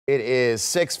It is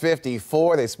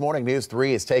 6:54. This morning, News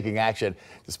 3 is taking action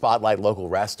to spotlight local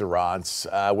restaurants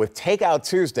with Takeout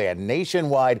Tuesday, a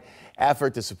nationwide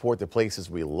effort to support the places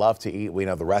we love to eat. We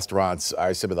know the restaurants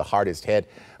are some of the hardest hit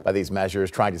by these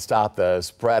measures, trying to stop the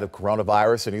spread of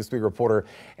coronavirus. And News 3 reporter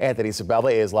Anthony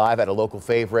Sabella is live at a local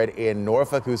favorite in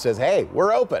Norfolk who says, hey,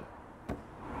 we're open.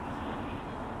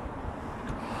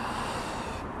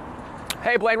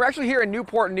 Hey, Blaine, we're actually here in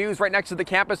Newport News, right next to the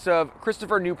campus of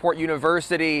Christopher Newport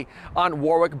University on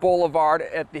Warwick Boulevard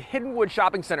at the Hiddenwood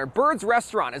Shopping Center. Byrd's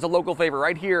Restaurant is a local favorite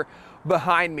right here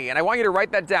behind me. And I want you to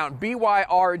write that down,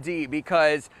 BYRD,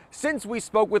 because since we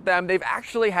spoke with them, they've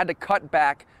actually had to cut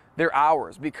back their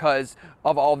hours because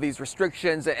of all these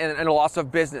restrictions and a loss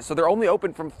of business. So they're only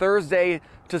open from Thursday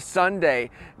to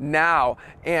Sunday now.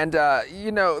 And,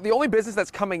 you know, the only business that's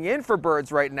coming in for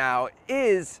Byrd's right now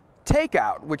is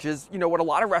takeout, which is, you know, what a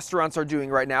lot of restaurants are doing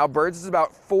right now. Byrd's is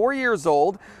about 4 years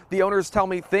old. The owners tell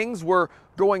me things were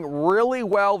going really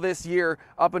well this year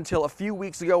up until a few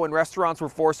weeks ago when restaurants were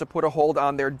forced to put a hold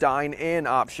on their dine-in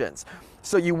options.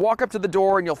 So you walk up to the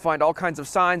door and you'll find all kinds of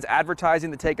signs advertising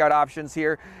the takeout options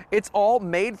here. It's all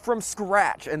made from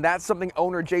scratch, and that's something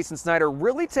owner Jason Snyder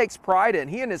really takes pride in.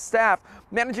 He and his staff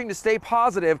managing to stay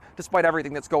positive despite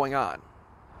everything that's going on.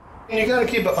 You got to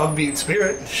keep an upbeat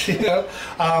spirit, you know.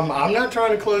 I'm not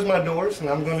trying to close my doors, and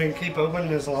I'm going to keep open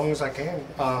as long as I can.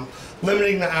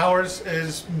 Limiting the hours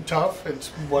is tough. It's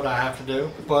what I have to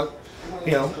do, but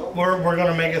you know, we're going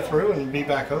to make it through and be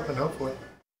back open, hopefully.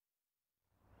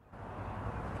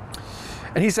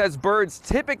 And he says Byrd's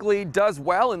typically does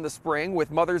well in the spring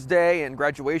with Mother's Day and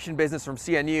graduation business from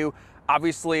CNU.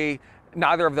 Obviously,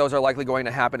 neither of those are likely going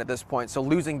to happen at this point, so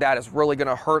losing that is really going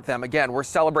to hurt them. Again, we're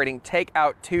celebrating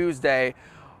Takeout Tuesday,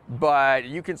 but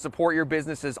you can support your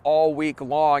businesses all week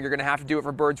long. You're going to have to do it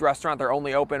for Byrd's Restaurant. They're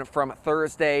only open from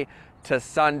Thursday to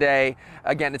Sunday.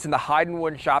 Again, it's in the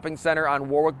Hiddenwood Shopping Center on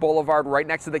Warwick Boulevard, right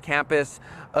next to the campus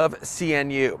of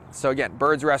CNU. So again,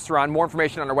 Byrd's Restaurant. More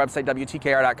information on our website,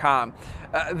 WTKR.com.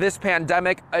 This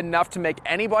pandemic, enough to make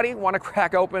anybody want to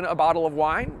crack open a bottle of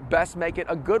wine. Best make it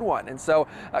a good one. And so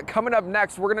coming up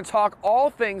next, we're going to talk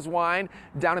all things wine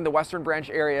down in the Western Branch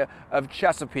area of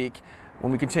Chesapeake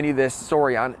when we continue this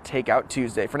story on Takeout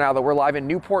Tuesday. For now, though, we're live in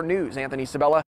Newport News. Anthony Sabella.